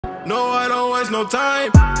No, I don't waste no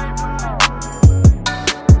time.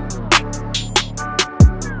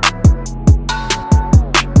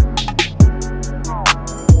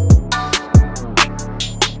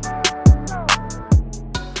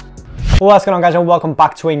 What's going on, guys, and welcome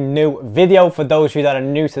back to a new video. For those of you that are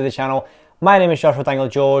new to the channel, my name is Joshua Daniel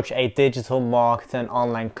George, a digital marketing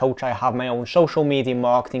online coach. I have my own social media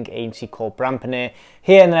marketing agency called Brandpreneur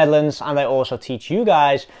here in the Netherlands, and I also teach you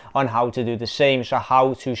guys on how to do the same. So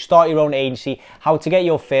how to start your own agency, how to get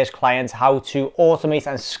your first clients, how to automate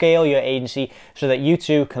and scale your agency so that you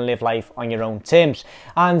too can live life on your own terms.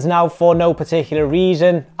 And now, for no particular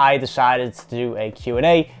reason, I decided to do a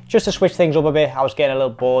Q&A just to switch things up a bit. I was getting a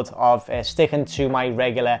little bored of sticking to my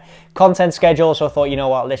regular content schedule, so I thought, you know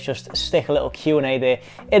what, let's just stick a little Q&A there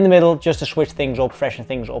in the middle just to switch things up, freshen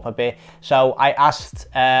things up a bit. So I asked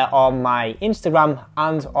on my Instagram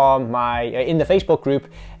and on my in the Facebook group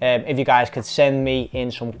if you guys could send me in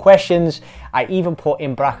some questions. I even put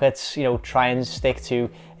in brackets, you know, try and stick to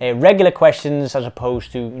regular questions as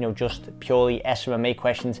opposed to, you know, just purely SMMA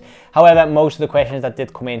questions. However, most of the questions that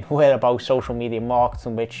did come in were about social media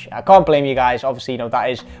marketing, which I can't blame you guys. Obviously, you know, that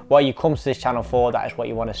is what you come to this channel for. That is what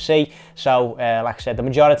you want to see. So like I said, the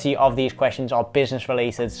majority of these questions are business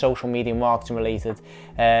related, social media marketing related,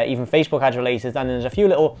 even Facebook ads related, and there's a few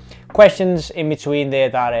little questions in between there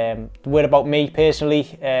that were about me personally,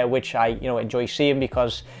 which I, you know, enjoy seeing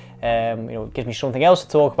because you know, it gives me something else to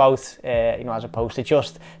talk about, you know, as opposed to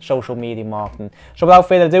just social media marketing. So without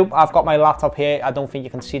further ado, I've got my laptop here. I don't think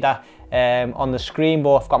you can see that on the screen,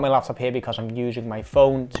 but I've got my laptop here because I'm using my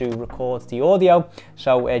phone to record the audio.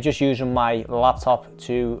 So just using my laptop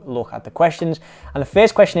to look at the questions. And the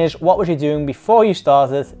first question is, what was you doing before you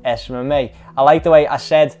started SMMA? I like the way I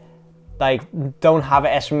said, like, don't have it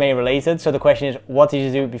SMMA related. So the question is, what did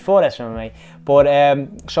you do before SMMA? But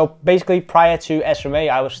so basically, prior to SMMA,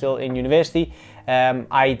 I was still in university. I've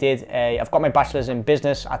got my bachelor's in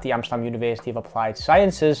business at the Amsterdam University of Applied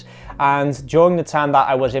Sciences, and during the time that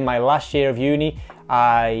I was in my last year of uni,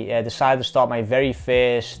 I decided to start my very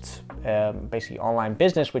first basically online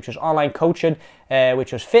business, which was online coaching,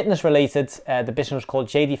 which was fitness related. The business was called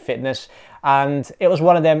JD Fitness, and it was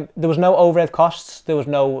one of them. There was no overhead costs, there was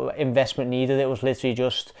no investment needed. It was literally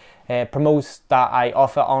just promote that I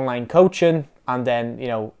offer online coaching, and then, you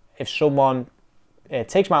know, if someone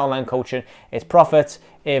takes my online coaching, it's profit.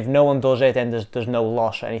 If no one does it, then there's no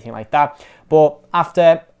loss or anything like that. But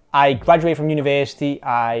after I graduated from university,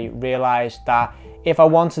 I realized that if I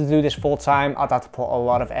wanted to do this full time, I'd have to put a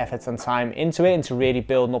lot of effort and time into it, into really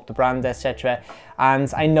building up the brand, etc.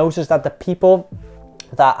 And I noticed that the people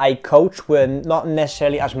that I coach were not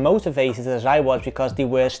necessarily as motivated as I was, because they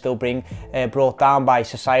were still being brought down by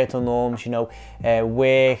societal norms, you know,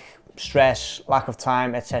 work, stress, lack of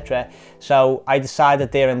time, etc. So I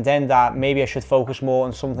decided there and then that maybe I should focus more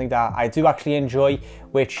on something that I do actually enjoy,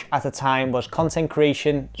 which at the time was content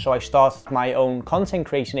creation. So I started my own content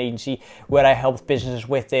creation agency where I helped businesses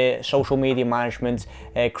with their social media management,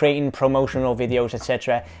 creating promotional videos,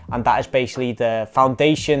 etc. And that is basically the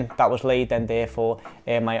foundation that was laid then there for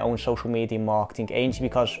my own social media marketing agency,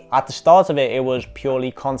 because at the start of it, it was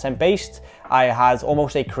purely content based. I had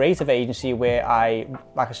almost a creative agency where I,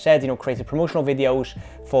 like I said, you know, created promotional videos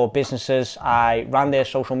for businesses. I ran their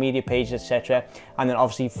social media pages, etc. And then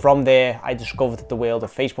obviously from there, I discovered the world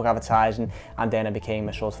of Facebook advertising, and then I became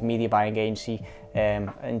a sort of media buying agency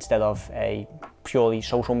instead of a purely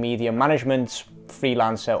social media management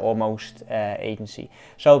freelancer almost agency.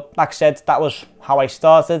 So like I said, that was how I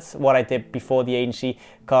started, what I did before the agency,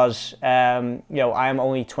 because you know, I am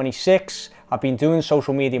only 26. I've been doing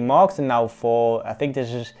social media marketing now for, I think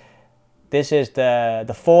this is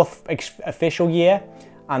the fourth official year.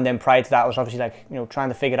 And then prior to that, I was obviously, like, you know, trying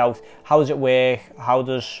to figure out how does it work, how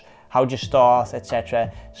do you start,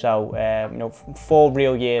 etc. So you know, 4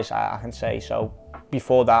 real years, I can say. So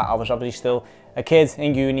before that, I was obviously still a kid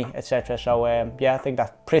in uni, etc. So yeah, I think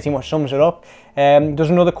that pretty much sums it up. There's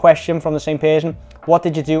another question from the same person. What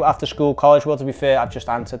did you do after school, college? Well, to be fair, I've just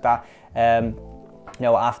answered that. You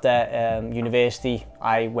know, after university,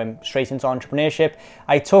 I went straight into entrepreneurship.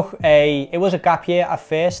 I took it was a gap year at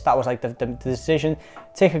first. That was like the decision,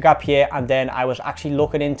 take a gap year, and then I was actually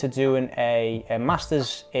looking into doing a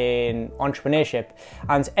master's in entrepreneurship.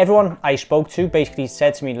 And everyone I spoke to basically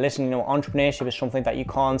said to me, listen, you know, entrepreneurship is something that you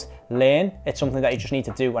can't learn. It's something that you just need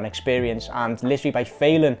to do and experience. And literally by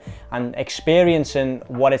failing and experiencing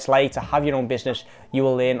what it's like to have your own business, you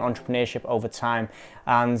will learn entrepreneurship over time.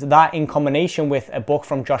 And that, in combination with a book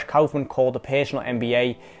from Josh Kaufman called The Personal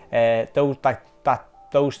MBA,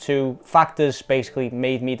 those two factors basically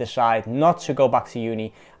made me decide not to go back to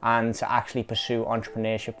uni and to actually pursue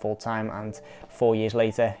entrepreneurship full time. And 4 years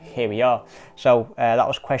later, here we are. So that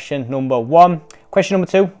was question number one. Question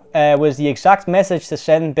number two was the exact message to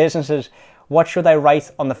send businesses. What should I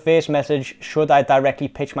write on the first message? Should I directly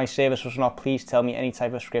pitch my service or not? Please tell me any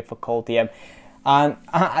type of script for cold DM. And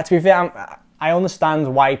to be fair, I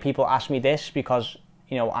understand why people ask me this, because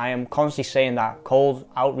you know, I am constantly saying that cold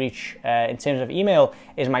outreach in terms of email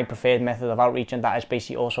is my preferred method of outreach, and that is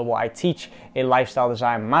basically also what I teach in Lifestyle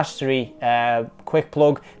Design Mastery. Quick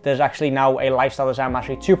plug, there's actually now a Lifestyle Design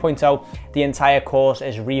Mastery 2.0. The entire course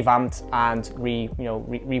is revamped and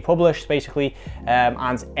republished basically,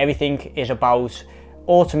 and everything is about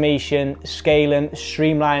automation, scaling,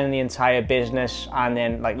 streamlining the entire business, and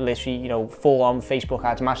then like literally, you know, full on Facebook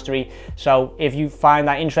ads mastery. So if you find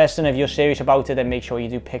that interesting, if you're serious about it, then make sure you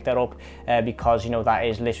do pick that up, because you know that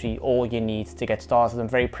is literally all you need to get started. I'm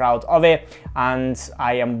very proud of it, and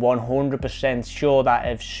I am 100% sure that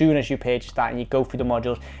as soon as you purchase that and you go through the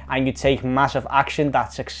modules and you take massive action,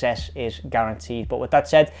 that success is guaranteed. But with that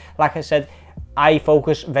said, like I said, I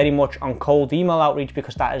focus very much on cold email outreach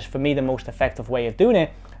because that is for me the most effective way of doing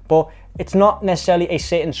it. But it's not necessarily a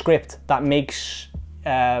certain script that makes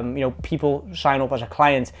people sign up as a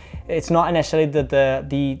client. It's not necessarily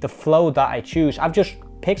the flow that I choose. I've just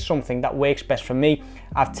picked something that works best for me.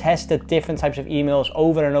 I've tested different types of emails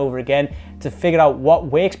over and over again to figure out what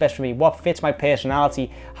works best for me, what fits my personality,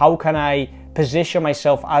 how can I position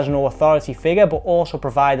myself as an authority figure but also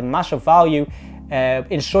provide massive value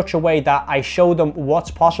in such a way that I show them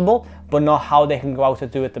what's possible, but not how they can go out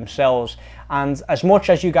and do it themselves. And as much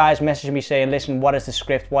as you guys message me saying, listen, what is the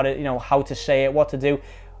script, how to say it, what to do,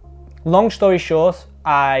 long story short,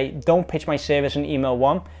 I don't pitch my service in email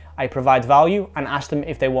one. I provide value and ask them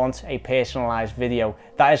if they want a personalized video.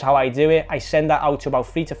 That is how I do it. I send that out to about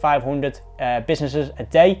 300 to 500 businesses a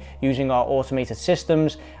day using our automated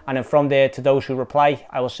systems. And then from there, to those who reply,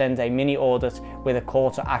 I will send a mini audit with a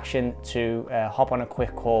call to action to hop on a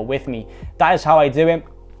quick call with me. That is how I do it.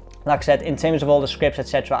 Like I said, in terms of all the scripts,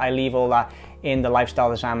 etc., I leave all that in the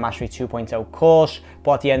Lifestyle Design Mastery 2.0 course.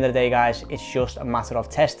 But at the end of the day, guys, it's just a matter of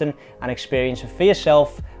testing and experiencing for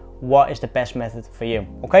yourself what is the best method for you.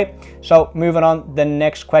 Okay, so moving on, the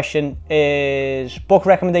next question is book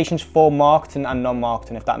recommendations for marketing and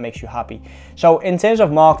non-marketing, if that makes you happy. So in terms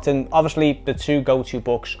of marketing, obviously the two go-to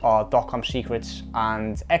books are .com Secrets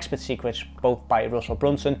and Expert Secrets, both by Russell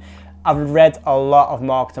Brunson. I've read a lot of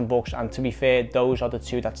marketing books, and to be fair, those are the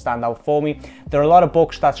two that stand out for me. There are a lot of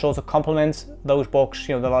books that sort of complement those books.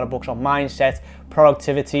 You know, there are a lot of books on mindset,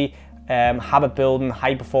 productivity, habit building,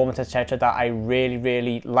 high performance, etc., that I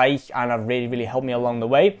really like and have really helped me along the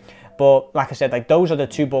way. But like I said, like those are the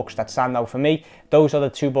two books that stand out for me. Those are the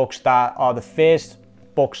two books that are the first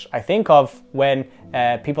books I think of when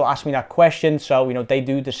people ask me that question. So you know, they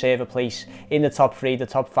do deserve a place in the top 3, the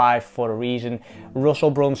top 5 for a reason.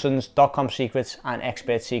 Russell Brunson's .com Secrets and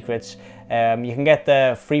Expert Secrets. You can get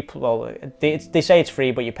the free, well, they say it's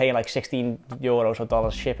free, but you're paying like €16 or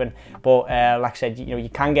dollars shipping. But like I said, you know, you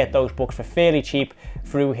can get those books for fairly cheap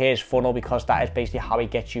through his funnel, because that is basically how he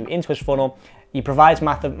gets you into his funnel. He provides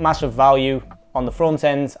massive value on the front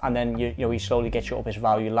end, and then he slowly gets you up his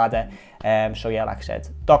value ladder. So yeah, like I said,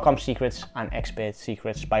 .com Secrets and Expert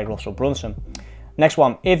Secrets by Russell Brunson. Next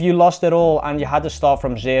one, if you lost it all and you had to start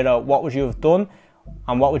from zero, what would you have done,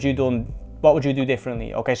 and what would you do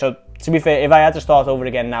differently? Okay, so to be fair, if I had to start over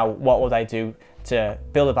again now, what would I do to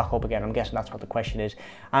build it back up again? I'm guessing that's what the question is.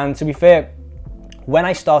 And to be fair, when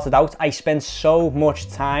I started out, I spent so much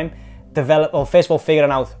time first of all,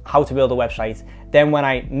 figuring out how to build a website. Then when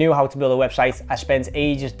I knew how to build a website, I spent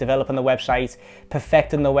ages developing the website,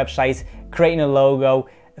 perfecting the website, creating a logo,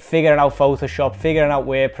 figuring out Photoshop, figuring out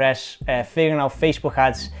WordPress, figuring out Facebook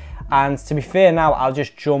ads. And to be fair now, I'll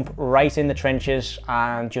just jump right in the trenches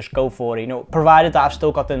and just go for it. You know, provided that I've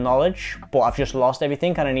still got the knowledge, but I've just lost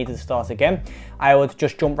everything and I needed to start again, I would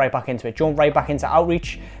just jump right back into it, jump right back into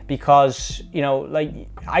outreach, because, you know, like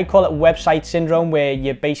I call it website syndrome, where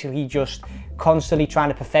you're basically just constantly trying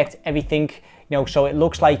to perfect everything, you know, so it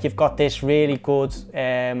looks like you've got this really good,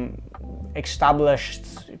 established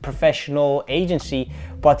professional agency,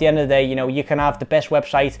 but at the end of the day, you know, you can have the best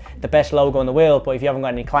website, the best logo in the world, but if you haven't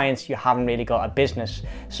got any clients, you haven't really got a business.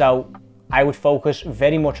 So I would focus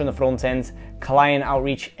very much on the front end, client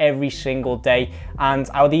outreach every single day, and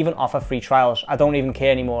I would even offer free trials. I don't even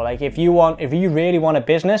care anymore. Like if you really want a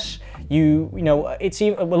business, you know, it's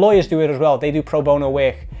even, well, lawyers do it as well. They do pro bono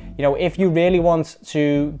work. You You know, if you really want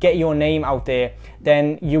to get your name out there,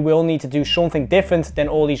 then you will need to do something different than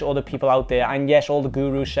all these other people out there. And yes, all the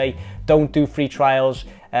gurus say don't do free trials,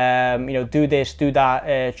 you know, do this, do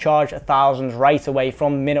that, charge $1,000 right away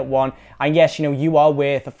from minute one. And yes, you know, you are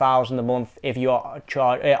worth $1,000 a month if you are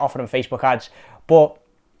offering Facebook ads, but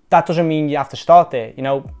that doesn't mean you have to start there. You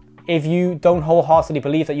know, if you don't wholeheartedly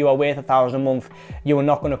believe that you are worth $1,000 a month, you are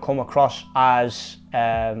not going to come across as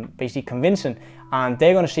basically convincing, and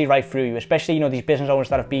they're going to see right through you, especially, you know, these business owners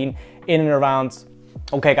that have been in and around.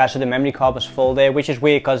 Okay guys, so the memory card was full there, which is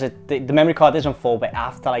weird because the memory card isn't full, but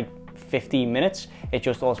after like 15 minutes, it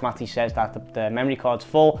just automatically says that the memory card's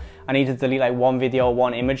full. I need to delete like one video,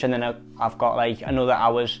 one image, and then I've got like another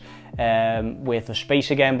hour's worth of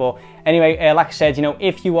space again. But anyway, like I said, you know,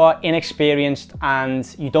 if you are inexperienced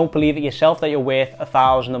and you don't believe it yourself that you're worth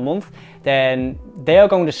 $1,000 a month, then they are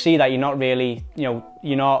going to see that you're not really, you know,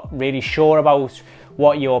 you're not really sure about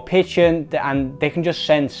what you're pitching, and they can just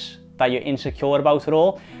sense that you're insecure about it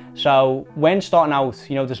all. So when starting out,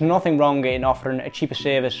 you know, there's nothing wrong in offering a cheaper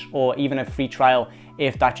service or even a free trial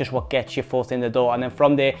if that's just what gets your foot in the door. And then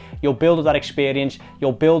from there, you'll build up that experience,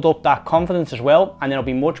 you'll build up that confidence as well, and then it'll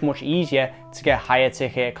be much, much easier to get higher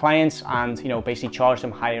ticket clients and, you know, basically charge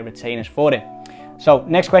them higher retainers for it. So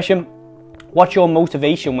next question, what's your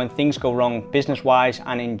motivation when things go wrong business-wise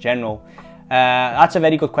and in general? That's a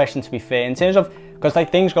very good question, to be fair, in terms of, because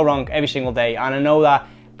like things go wrong every single day, and I know that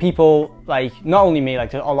people, like not only me, like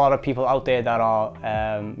there's a lot of people out there that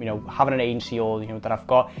are you know, having an agency, or, you know, that have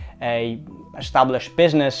got a established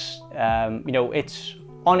business. You know, it's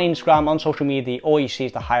on Instagram, on social media, all you see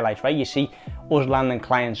is the highlights, right? You see us landing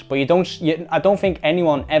clients, but I don't think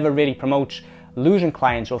anyone ever really promotes losing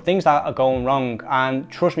clients or things that are going wrong. And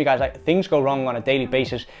trust me guys, like things go wrong on a daily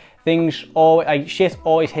basis. Things always, like shit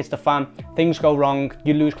always hits the fan. Things go wrong,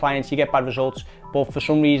 you lose clients, you get bad results, but for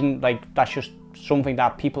some reason, like that's just something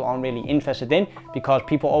that people aren't really interested in, because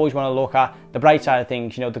people always want to look at the bright side of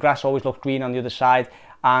things. You know, the grass always looks green on the other side,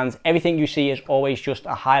 and everything you see is always just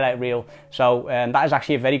a highlight reel. So that is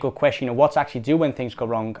actually a very good question. You know, what's actually do when things go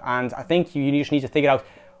wrong? And I think you just need to figure out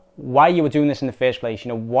why you were doing this in the first place. You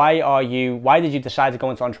know, why did you decide to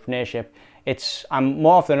go into entrepreneurship? It's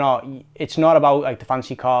more often than not, it's not about like the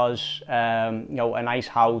fancy cars, you know, a nice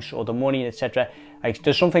house or the money, etc. Like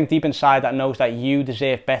there's something deep inside that knows that you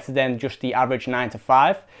deserve better than just the average 9 to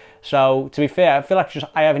 5. So to be fair, I feel like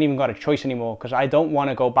I haven't even got a choice anymore, because I don't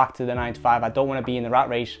want to go back to the 9 to 5. I don't want to be in the rat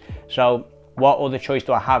race. So what other choice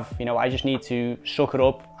do I have? You know, I just need to suck it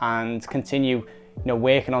up and continue, you know,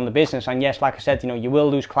 working on the business. And yes, like I said, you know, you will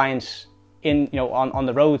lose clients in, you know, on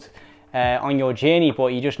the road, on your journey, but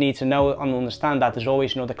you just need to know and understand that there's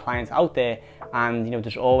always another client out there, and, you know,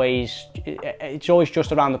 it's always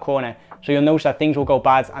just around the corner. So you'll notice that things will go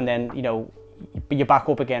bad, and then, you know, you're back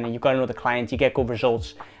up again and you've got another client, you get good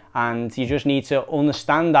results, and you just need to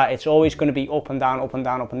understand that it's always going to be up and down, up and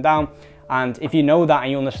down, up and down. And if you know that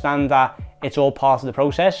and you understand that it's all part of the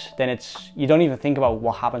process, then you don't even think about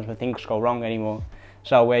what happens when things go wrong anymore.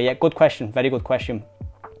 So yeah, good question, very good question.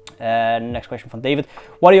 Next question from David.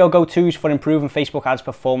 What are your go-tos for improving Facebook ads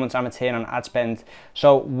performance and return on ad spend?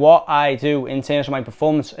 So what I do in terms of my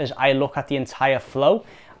performance is I look at the entire flow,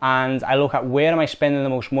 and I look at where am I spending the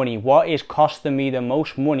most money? What is costing me the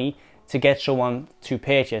most money to get someone to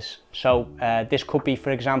purchase? So this could be, for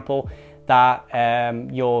example, that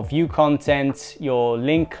your view content, your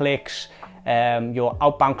link clicks, your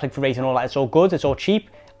outbound click-through rate and all that, it's all good, it's all cheap,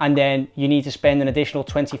 and then you need to spend an additional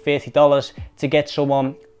 $20, $30 to get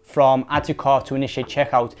someone from add to cart to initiate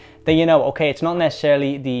checkout. Then you know, okay, it's not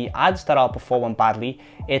necessarily the ads that are performing badly,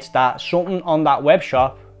 it's that something on that web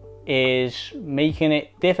shop is making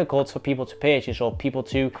it difficult for people to purchase or people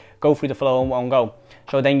to go through the flow and won't go.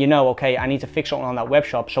 So then you know, okay, I need to fix something on that web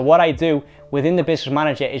shop. So what I do within the business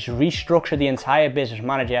manager is restructure the entire business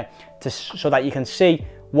manager so that you can see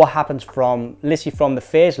what happens from literally from the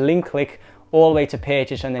first link click all the way to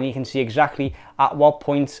purchase, and then you can see exactly at what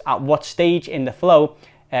point, at what stage in the flow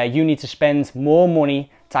you need to spend more money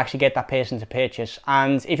to actually get that person to purchase.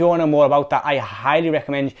 And if you want to know more about that, I highly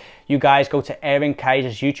recommend you guys go to Aaron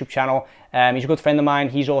Keiser's YouTube channel. He's a good friend of mine.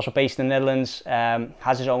 He's also based in the Netherlands,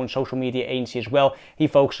 has his own social media agency as well. He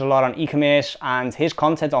focuses a lot on e-commerce, and his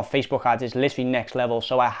content on Facebook ads is literally next level.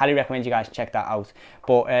 So I highly recommend you guys check that out.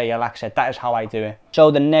 But yeah, like I said, that is how I do it.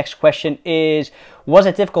 So the next question is, was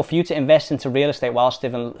it difficult for you to invest into real estate while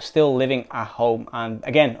still living at home? And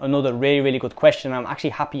again, another really, really good question. I'm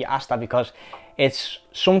actually happy you asked that, because it's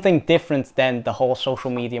something different than the whole social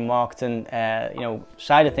media marketing you know,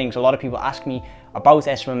 side of things. A lot of people ask me about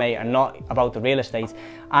SMMA and not about the real estate,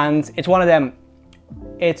 and it's one of them.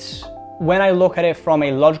 It's when I look at it from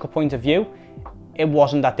a logical point of view, it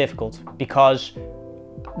wasn't that difficult, because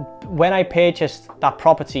when I purchased that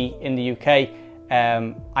property in the UK,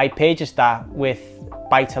 I purchased that with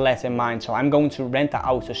buy-to-let in mind. So I'm going to rent that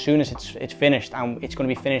out as soon as it's finished, and it's going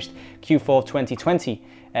to be finished Q4 2020.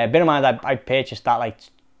 Bear in mind that I purchased that like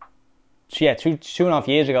two and a half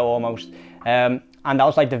years ago almost. And that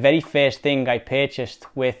was like the very first thing I purchased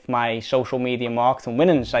with my social media marketing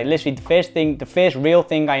winnings. Like literally the first real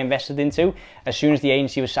thing I invested into as soon as the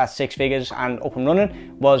agency was at 6 figures and up and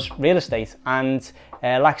running was real estate. And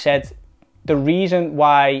like I said, the reason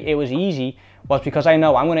why it was easy was because I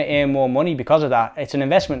know I'm going to earn more money because of that. It's an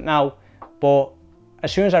investment now, but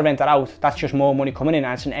as soon as I rent that out, that's just more money coming in,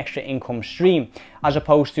 and it's an extra income stream. As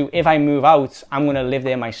opposed to if I move out, I'm going to live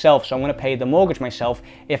there myself, so I'm going to pay the mortgage myself.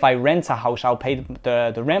 If I rent a house, I'll pay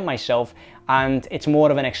the rent myself, and it's more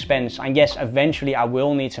of an expense. And yes, eventually I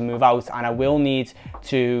will need to move out, and I will need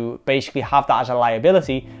to basically have that as a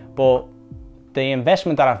liability, but the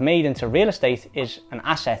investment that I've made into real estate is an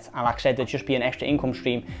asset, and like I said, it'll just be an extra income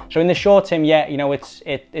stream. So in the short term, yeah, you know,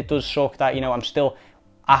 it does suck that, you know, I'm still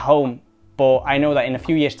at home, but I know that in a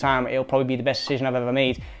few years' time, it'll probably be the best decision I've ever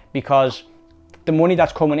made, because the money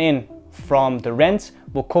that's coming in from the rent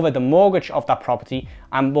will cover the mortgage of that property,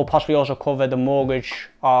 and will possibly also cover the mortgage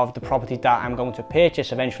of the property that I'm going to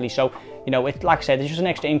purchase eventually. So, you know, like I said, it's just an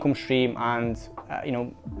extra income stream, and you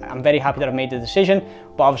know, I'm very happy that I've made the decision.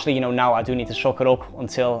 But obviously, you know, now I do need to suck it up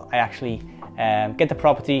until I actually get the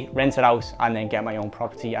property, rent it out, and then get my own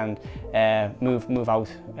property and move out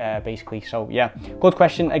basically. So yeah, good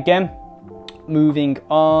question again. Moving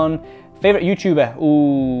on, favorite YouTuber.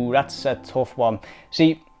 Ooh, that's a tough one.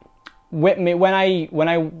 See, with me, when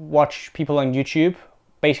I watch people on YouTube,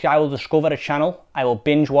 basically I will discover a channel, I will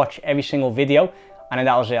binge watch every single video, and then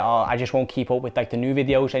that was it. I just won't keep up with like the new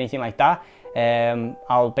videos, anything like that.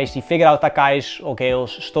 I'll basically figure out that guy's or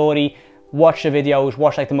girl's story, watch the videos,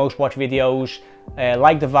 watch like the most watched videos,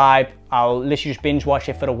 like the vibe. I'll literally just binge watch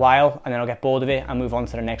it for a while, and then I'll get bored of it and move on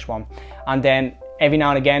to the next one. And then every now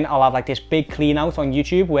and again, I'll have like this big clean out on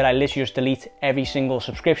YouTube where I literally just delete every single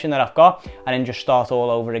subscription that I've got, and then just start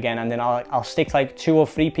all over again. And then I'll stick to like 2 or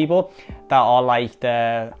 3 people that are like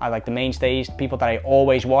the mainstays, people that I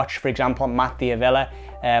always watch. For example, Matt D'Avella,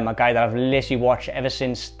 a guy that I've literally watched ever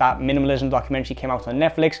since that minimalism documentary came out on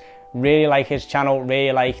Netflix. Really like his channel,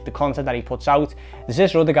 really like the content that he puts out. There's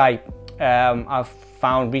this other guy I've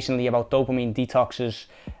found recently about dopamine detoxes.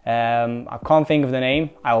 I can't think of the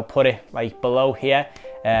name. I will put it like below here.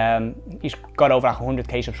 He's got over like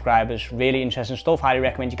 100k subscribers. Really interesting stuff. Highly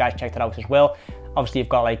recommend you guys check that out as well. Obviously, you've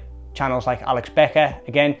got like channels like Alex Becker.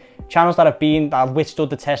 Again, channels that have withstood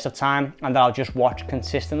the test of time and that I'll just watch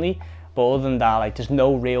consistently. But other than that, like, there's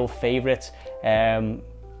no real favorite.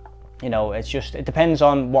 You know, it depends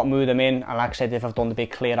on what mood I'm in, and like I said, if I've done the big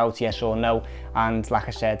clear out, yes or no. And like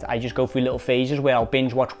I said, I just go through little phases where I'll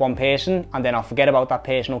binge watch one person, and then I'll forget about that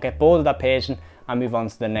person or get bored of that person and move on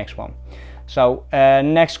to the next one. So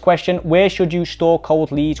next question, where should you store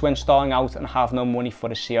cold leads when starting out and have no money for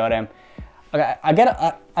a CRM? Okay, I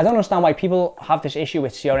don't understand why people have this issue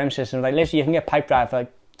with CRM systems. Like literally, you can get Pipedrive for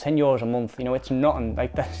like €10 a month. You know, it's nothing.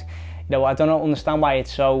 Like that's, you know, I don't understand why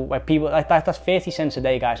it's so, why people like that. That's 30 cents a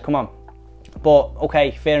day, guys. Come on. But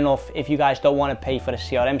okay, fair enough. If you guys don't want to pay for a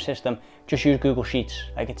CRM system, just use Google Sheets.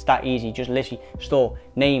 Like, it's that easy. Just literally store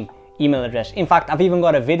name, email address. In fact, I've even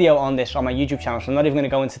got a video on this on my YouTube channel, so I'm not even going to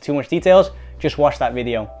go into too much details. Just watch that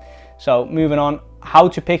video. So moving on, how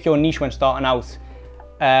to pick your niche when starting out.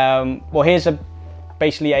 Well, here's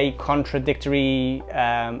basically a contradictory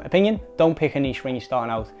opinion. Don't pick a niche when you're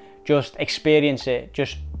starting out. Just experience it.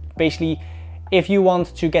 Just basically, if you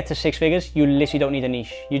want to get to 6 figures, you literally don't need a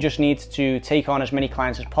niche. You just need to take on as many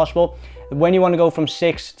clients as possible. When you want to go from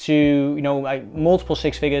 6 to, you know, like multiple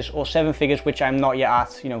 6 figures or 7 figures, which I'm not yet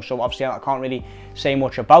at, you know, so obviously I can't really say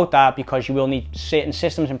much about that, because you will need certain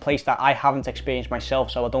systems in place that I haven't experienced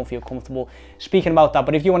myself, so I don't feel comfortable speaking about that.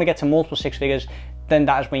 But if you want to get to multiple 6 figures, then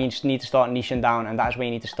that is when you just need to start niching down, and that is when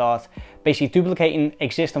you need to start basically duplicating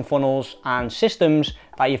existing funnels and systems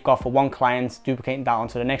that you've got for one client, duplicating that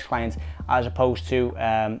onto the next client, as opposed to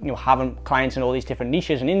you know, having clients in all these different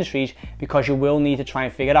niches and industries, because you will need to try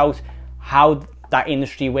and figure out how that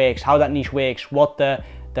industry works, how that niche works, what the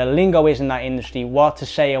lingo is in that industry, what to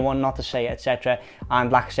say and what not to say, etc.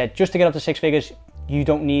 And like I said, just to get up to 6 figures, you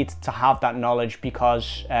don't need to have that knowledge,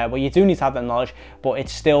 because well, you do need to have that knowledge, but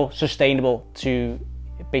it's still sustainable to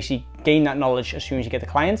basically gain that knowledge as soon as you get the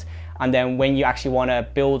client. And then when you actually want to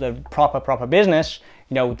build a proper business,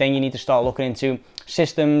 you know, then you need to start looking into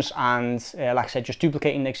systems and, like I said, just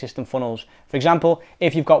duplicating the existing funnels. For example,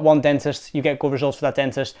 if you've got one dentist, you get good results for that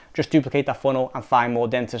dentist, just duplicate that funnel and find more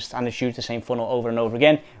dentists and just use the same funnel over and over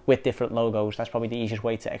again with different logos. That's probably the easiest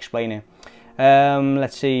way to explain it.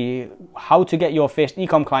 Let's see, how to get your first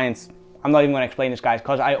e-com clients. I'm not even going to explain this, guys,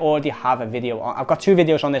 because I already have a video on. I've got 2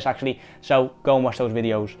 videos on this actually, so go and watch those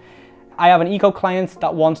videos. I have an e-com client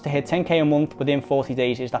that wants to hit 10K a month within 40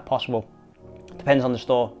 days. Is that possible? Depends on the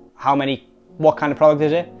store. What kind of product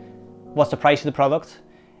is it? What's the price of the product?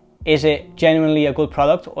 Is it genuinely a good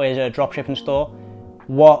product, or is it a drop shipping store?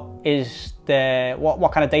 What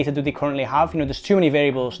kind of data do they currently have? You know, there's too many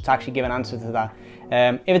variables to actually give an answer to that.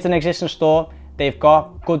 If it's an existing store, they've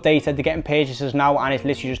got good data, they're getting purchases now, and it's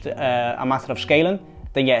literally just a matter of scaling,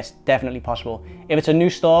 then yes, definitely possible. If it's a new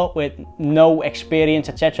store with no experience,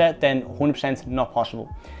 etc., then 100% not possible.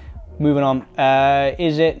 Moving on,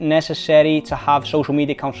 is it necessary to have social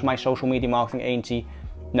media accounts for my social media marketing agency?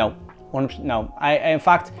 No, 100%, no. In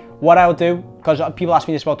fact, what I'll do, because people ask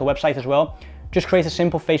me this about the website as well, just create a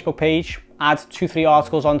simple Facebook page, add 2-3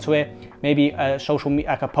 articles onto it, maybe a social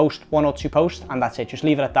media, like a post, 1 or 2 posts, and that's it. Just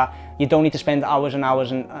leave it at that. You don't need to spend hours and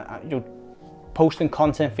hours and posting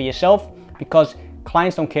content for yourself, because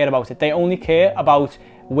clients don't care about it. They only care about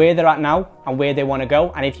where they're at now and where they want to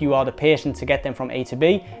go, and if you are the person to get them from A to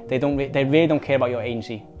B, they really don't care about your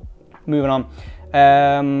agency. Moving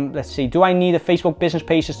on, let's see, do I need a Facebook business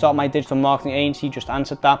page to start my digital marketing agency? Just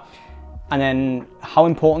answered that. And then, how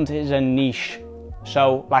important is a niche?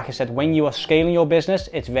 So like I said, when you are scaling your business,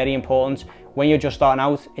 it's very important. When you're just starting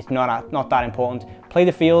out, it's not that important. Play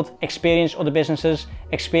the field, experience other businesses,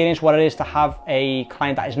 experience what it is to have a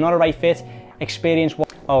client that is not a right fit, experience what...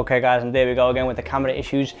 Okay guys, and there we go again with the camera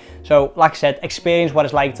issues. So like I said, experience what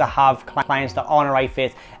it's like to have clients that aren't a right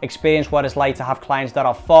fit, experience what it's like to have clients that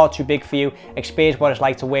are far too big for you, experience what it's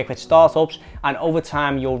like to work with startups, and over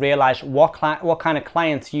time you'll realize what kind of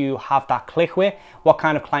clients you have that click with, what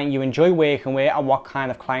kind of client you enjoy working with, and what kind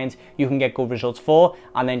of client you can get good results for,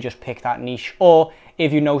 and then just pick that niche. Or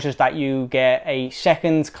if you notice that you get a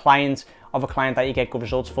second client of a client that you get good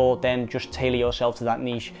results for, then just tailor yourself to that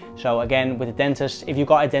niche. So again, with a dentist, if you've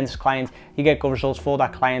got a dentist client, you get good results for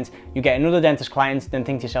that client, you get another dentist client, then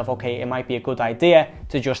think to yourself, okay, it might be a good idea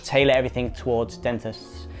to just tailor everything towards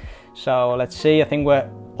dentists. So let's see, I think we're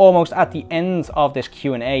almost at the end of this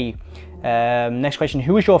Q&A. Next question,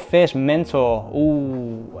 who was your first mentor?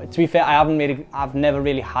 Ooh, to be fair, I've never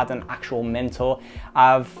really had an actual mentor.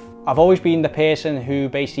 I've always been the person who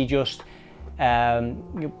basically just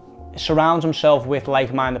surrounds himself with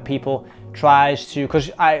like-minded people, tries to, because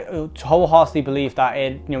I wholeheartedly believe that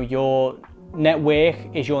your network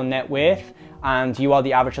is your net worth, and you are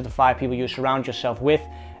the average of the 5 people you surround yourself with.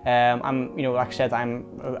 Like I said, I'm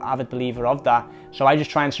an avid believer of that. So I just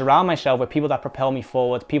try and surround myself with people that propel me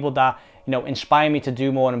forward, people that inspire me to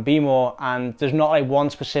do more and be more. And there's not like one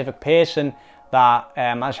specific person that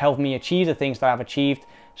has helped me achieve the things that I've achieved.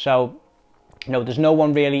 So there's no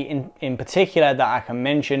one really in particular that I can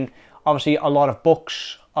mention. Obviously, a lot of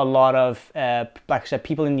books, a lot of, like I said,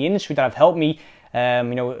 people in the industry that have helped me,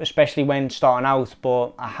 especially when starting out,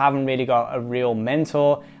 but I haven't really got a real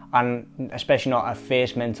mentor, and especially not a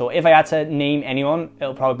first mentor. If I had to name anyone,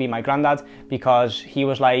 it'll probably be my granddad, because he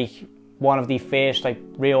was like one of the first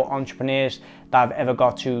real entrepreneurs that I've ever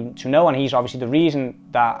got to know, and he's obviously the reason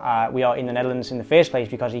that we are in the Netherlands in the first place,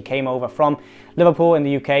 because he came over from Liverpool in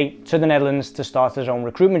the UK to the Netherlands to start his own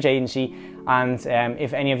recruitment agency. And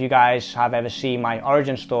if any of you guys have ever seen my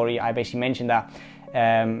origin story, I basically mentioned that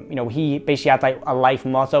he basically had a life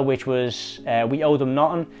motto, which was we owe them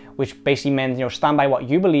nothing, which basically meant stand by what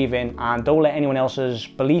you believe in and don't let anyone else's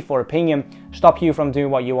belief or opinion stop you from doing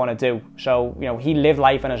what you want to do. So he lived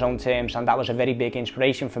life on his own terms, and that was a very big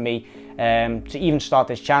inspiration for me to even start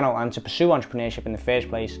this channel and to pursue entrepreneurship in the first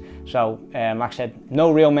place. So like I said, no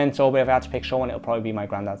real mentor, but if I had to pick someone, it'll probably be my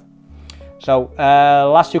granddad. So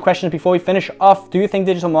last 2 questions before we finish off. Do you think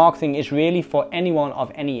digital marketing is really for anyone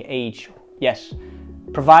of any age? Yes.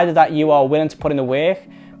 Provided that you are willing to put in the work,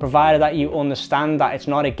 provided that you understand that it's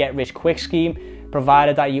not a get-rich-quick scheme,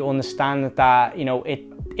 provided that you understand that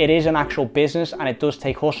it is an actual business and it does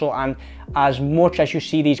take hustle. And as much as you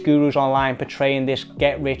see these gurus online portraying this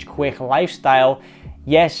get-rich-quick lifestyle,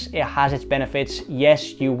 yes, it has its benefits.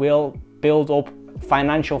 Yes, you will build up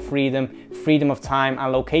financial freedom, freedom of time,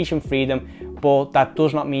 and location freedom, but that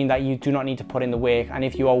does not mean that you do not need to put in the work. And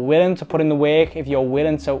if you are willing to put in the work, if you're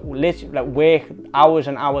willing to work hours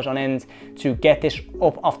and hours on end to get this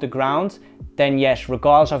up off the ground, then yes,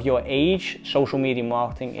 regardless of your age, social media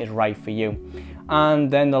marketing is right for you.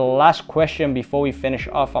 And then the last question before we finish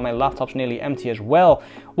off, and my laptop's nearly empty as well.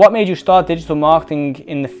 What made you start digital marketing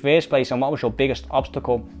in the first place, and what was your biggest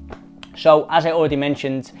obstacle? So as I already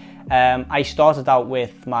mentioned, I started out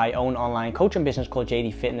with my own online coaching business called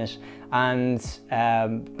JD Fitness, and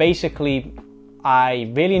basically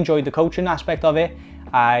I really enjoyed the coaching aspect of it.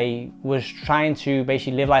 I was trying to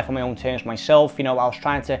basically live life on my own terms myself. You know, I was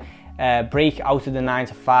trying to break out of the 9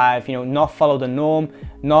 to 5, you know, not follow the norm,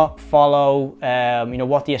 not follow, you know,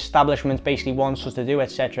 what the establishment basically wants us to do,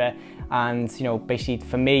 etc. And, you know, basically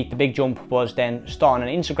for me, the big jump was then starting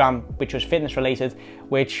an Instagram, which was fitness related,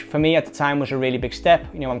 which for me at the time was a really big step.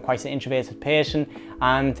 You know, I'm quite an introverted person,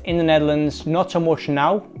 and in the Netherlands, not so much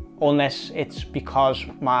now, unless it's because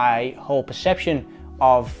my whole perception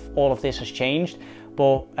of all of this has changed.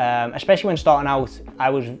 But especially when starting out, I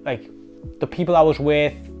was like, the people I was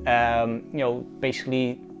with, you know,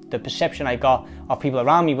 basically the perception I got of people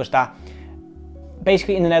around me was that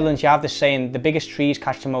basically in the Netherlands you have this saying, the biggest trees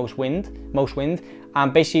catch the most wind.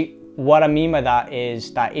 And basically what I mean by that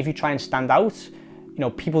is that if you try and stand out, you know,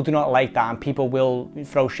 people do not like that, and people will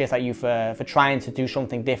throw shit at you for trying to do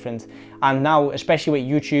something different. And now, especially with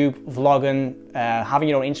YouTube, vlogging, having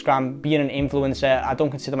your own Instagram, being an influencer, I don't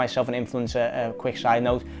consider myself an influencer, a quick side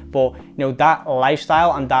note, but you know, that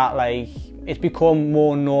lifestyle and that, like, it's become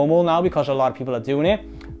more normal now because a lot of people are doing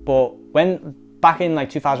it. But when back in like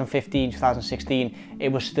 2015, 2016, it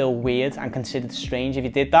was still weird and considered strange if you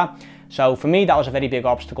did that. So for me, that was a very big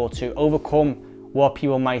obstacle to overcome what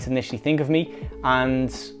people might initially think of me.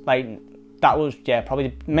 And like, that was, yeah,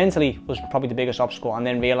 probably mentally was probably the biggest obstacle. And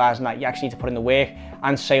then realizing that you actually need to put in the work,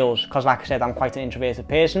 and sales, because like I said, I'm quite an introverted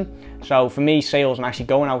person. So for me, sales and actually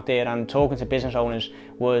going out there and talking to business owners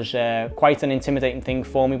was quite an intimidating thing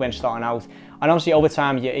for me when starting out. And obviously over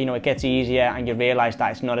time, you know, it gets easier and you realize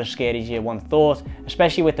that it's not as scary as you once thought,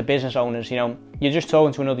 especially with the business owners. You know, you're just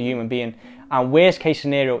talking to another human being. And worst case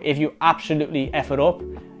scenario, if you absolutely F it up,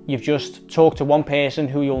 you've just talked to one person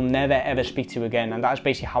who you'll never ever speak to again. And that's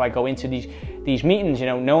basically how I go into these meetings, you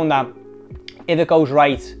know, knowing that if it goes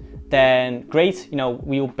right, then great, you know,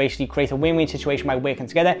 we'll basically create a win-win situation by working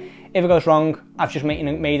together. If it goes wrong, I've just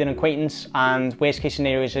made an acquaintance, and worst case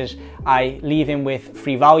scenario is I leave him with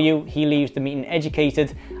free value, he leaves the meeting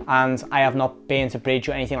educated, and I have not burnt a bridge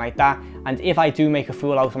or anything like that. And if I do make a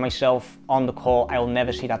fool out of myself on the call, I will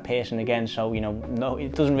never see that person again. So, you know, no,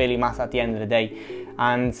 it doesn't really matter at the end of the day.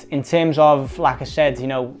 And in terms of, like I said, you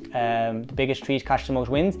know, the biggest trees catch the most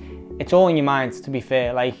wind, it's all in your mind, to be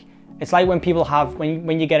fair. Like, it's like when people have,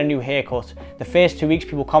 when you get a new haircut, the first 2 weeks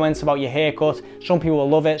people comment about your haircut, some people will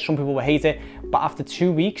love it, some people will hate it, but after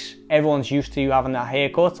 2 weeks, everyone's used to you having that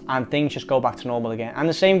haircut and things just go back to normal again. And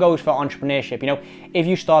the same goes for entrepreneurship. You know, if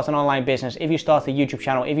you start an online business, if you start a YouTube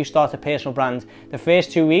channel, if you start a personal brand, the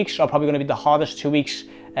first 2 weeks are probably going to be the hardest 2 weeks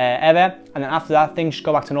ever, and then after that things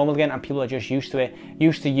go back to normal again, and people are just used to it,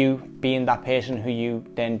 used to you being that person who you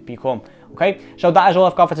then become. Okay, so that is all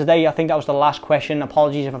I've got for today. I think that was the last question.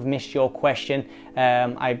 Apologies if I've missed your question.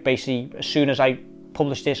 I basically, as soon as I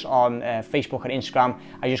published this on Facebook and Instagram,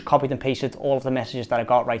 I just copied and pasted all of the messages that I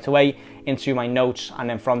got right away into my notes, and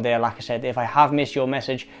then from there, like I said, if I have missed your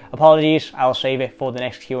message, apologies, I'll save it for the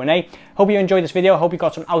next Q&A. Hope you enjoyed this video, hope you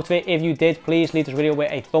got some out of it. If you did, please leave this video with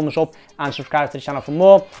a thumbs up and subscribe to the channel for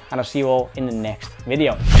more, and I'll see you all in the next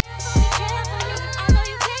video.